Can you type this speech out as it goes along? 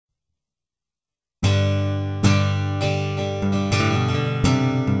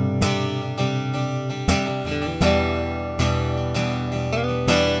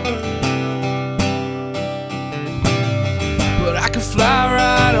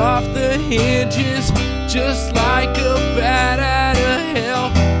hinges, just like a bat out of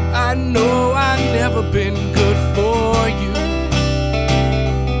hell. I know I've never been good for you,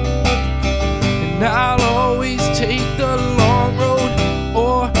 and I'll always take the long road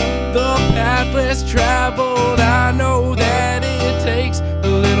or the path less traveled. I know that it takes a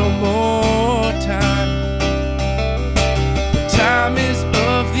little more time, but time is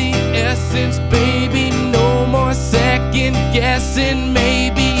of the essence, baby. No more second guessing